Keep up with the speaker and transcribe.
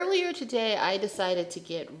earlier today, I decided to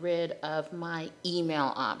get rid of my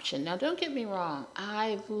email option. Now, don't get me wrong,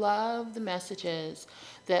 I love the messages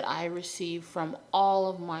that I receive from all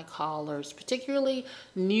of my callers, particularly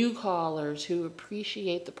new callers who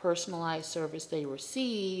appreciate the personalized service they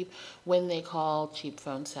receive when they call Cheap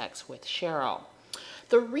Phone Sex with Cheryl.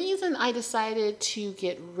 The reason I decided to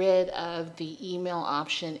get rid of the email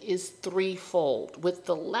option is threefold, with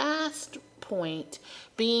the last point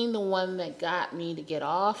being the one that got me to get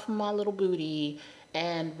off my little booty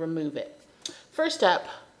and remove it. First up,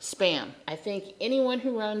 spam. I think anyone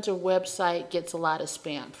who runs a website gets a lot of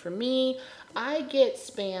spam. For me, I get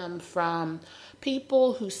spam from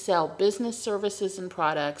people who sell business services and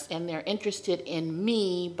products, and they're interested in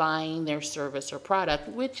me buying their service or product,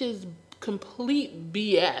 which is complete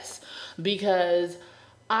BS, because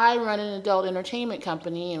I run an adult entertainment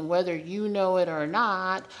company, and whether you know it or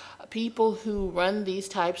not, people who run these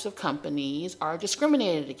types of companies are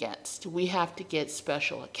discriminated against. We have to get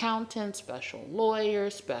special accountants, special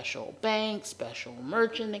lawyers, special banks, special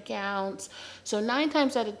merchant accounts. So 9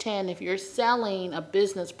 times out of 10, if you're selling a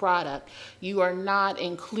business product, you are not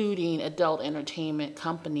including adult entertainment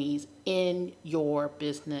companies in your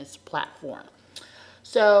business platform.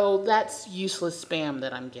 So that's useless spam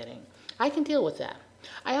that I'm getting. I can deal with that.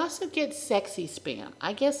 I also get sexy spam.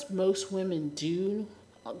 I guess most women do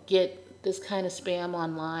get this kind of spam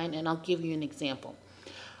online, and I'll give you an example.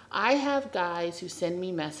 I have guys who send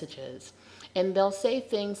me messages, and they'll say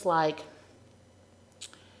things like,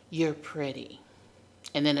 "You're pretty."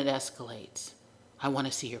 And then it escalates. "I want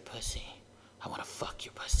to see your pussy. I want to fuck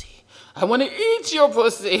your pussy. I want to eat your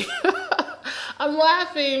pussy." I'm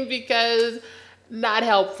laughing because not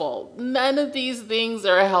helpful. None of these things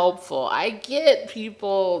are helpful. I get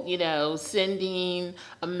people, sending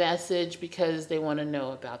a message because they want to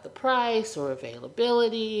know about the price or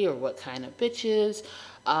availability or what kind of bitches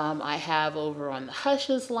I have over on the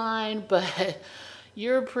Hushes line, but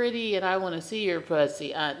 "you're pretty and I want to see your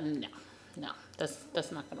pussy." No,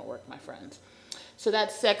 that's not going to work, my friends. So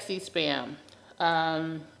that's sexy spam.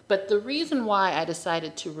 But the reason why I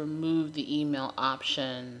decided to remove the email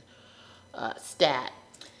option stat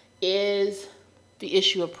is the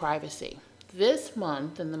issue of privacy. This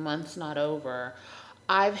month, and the month's not over,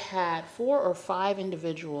 I've had 4 or 5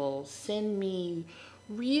 individuals send me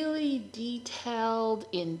really detailed,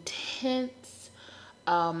 intense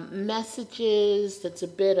messages that's a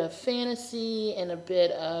bit of fantasy and a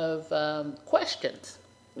bit of questions,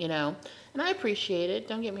 And I appreciate it.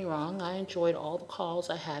 Don't get me wrong. I enjoyed all the calls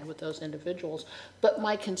I had with those individuals. But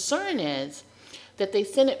my concern is that they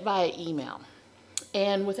send it via email.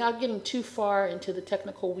 And without getting too far into the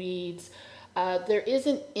technical weeds, there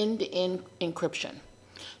isn't end-to-end encryption.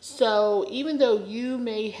 So even though you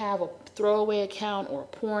may have a throwaway account or a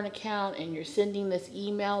porn account and you're sending this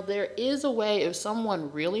email, there is a way, if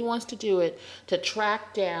someone really wants to do it, to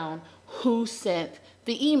track down who sent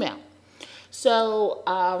the email. So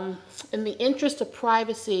in the interest of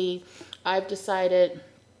privacy, I've decided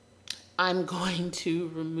I'm going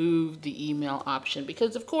to remove the email option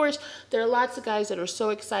because, of course, there are lots of guys that are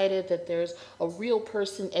so excited that there's a real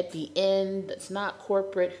person at the end that's not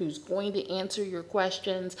corporate who's going to answer your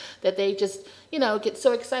questions, that they just, get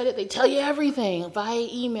so excited they tell you everything via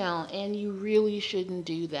email, and you really shouldn't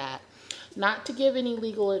do that. Not to give any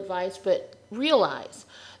legal advice, but realize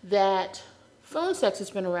that phone sex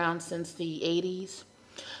has been around since the 80s.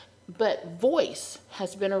 But voice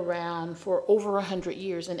has been around for over 100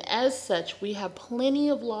 years, and as such, we have plenty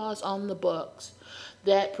of laws on the books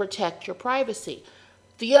that protect your privacy.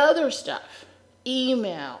 The other stuff,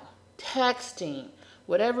 email, texting,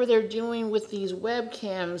 whatever they're doing with these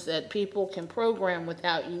webcams that people can program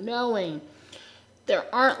without you knowing, there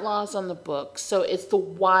aren't laws on the books, so it's the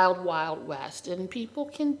wild, wild west, and people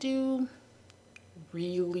can do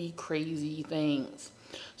really crazy things.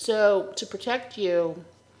 So to protect you,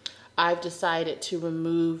 I've decided to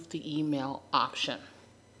remove the email option.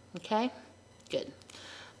 Okay? Good.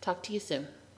 Talk to you soon.